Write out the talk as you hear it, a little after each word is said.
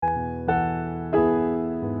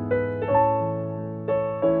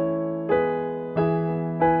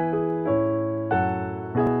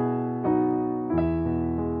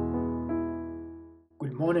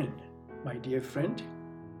dear friend.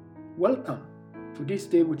 Welcome to this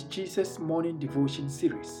Day with Jesus morning devotion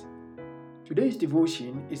series. Today's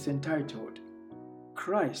devotion is entitled,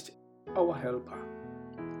 Christ, our Helper.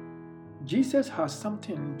 Jesus has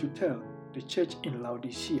something to tell the church in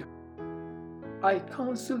Laodicea. I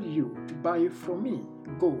counsel you to buy from me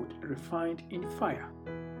gold refined in fire,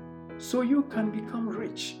 so you can become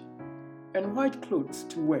rich, and white clothes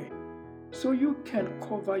to wear, so you can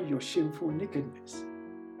cover your shameful nakedness,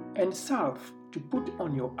 and salve to put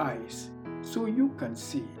on your eyes, so you can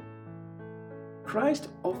see. Christ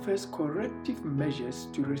offers corrective measures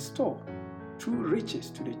to restore true riches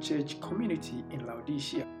to the church community in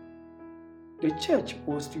Laodicea. The church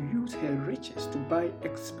was to use her riches to buy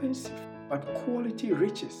expensive but quality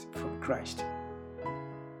riches from Christ.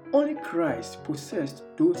 Only Christ possessed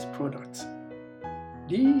those products.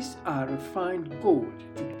 These are refined gold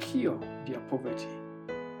to cure their poverty,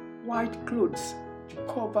 white clothes to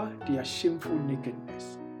cover their shameful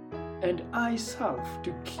nakedness, and eye salve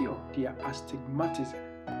to cure their astigmatism.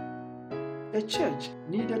 The church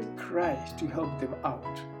needed Christ to help them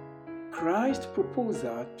out. Christ's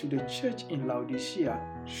proposal to the church in Laodicea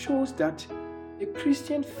shows that the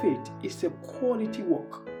Christian faith is a quality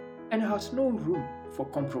work and has no room for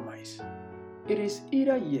compromise. It is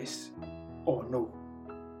either yes or no.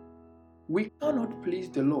 We cannot please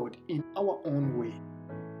the Lord in our own way.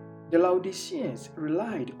 The Laodiceans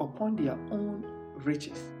relied upon their own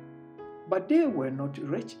riches, but they were not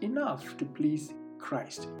rich enough to please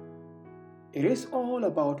Christ. It is all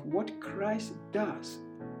about what Christ does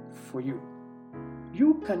for you.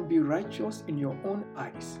 You can be righteous in your own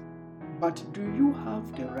eyes, but do you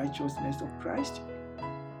have the righteousness of Christ?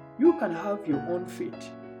 You can have your own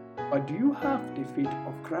faith, but do you have the faith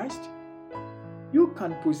of Christ? You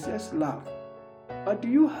can possess love, but do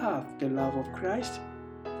you have the love of Christ?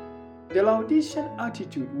 The Laodicean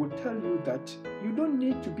attitude will tell you that you don't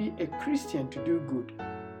need to be a Christian to do good.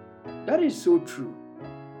 That is so true,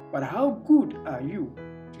 but how good are you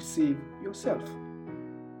to save yourself?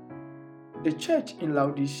 The church in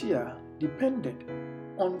Laodicea depended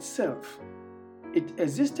on self. It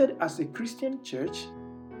existed as a Christian church,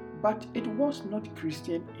 but it was not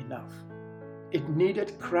Christian enough. It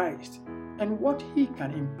needed Christ and what He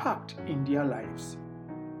can impact in their lives.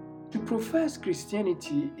 To profess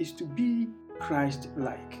Christianity is to be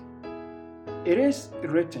Christ-like. It is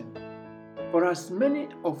written, "For as many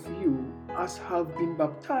of you as have been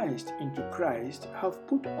baptized into Christ have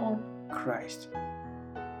put on Christ."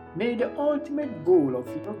 May the ultimate goal of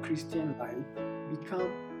your Christian life become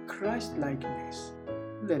Christ-likeness.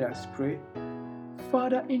 Let us pray.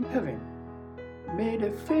 Father in heaven, may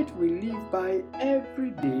the faith we live by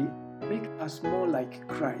every day make us more like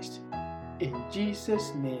Christ. In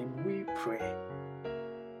Jesus' name we pray.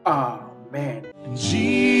 Amen.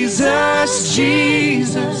 Jesus,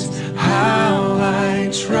 Jesus, how I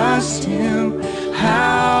trust Him,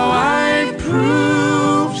 how I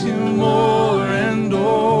proved Him more and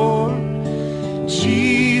more.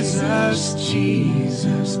 Jesus,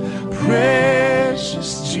 Jesus,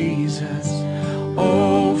 precious Jesus,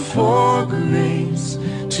 oh, for grace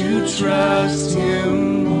to trust Him.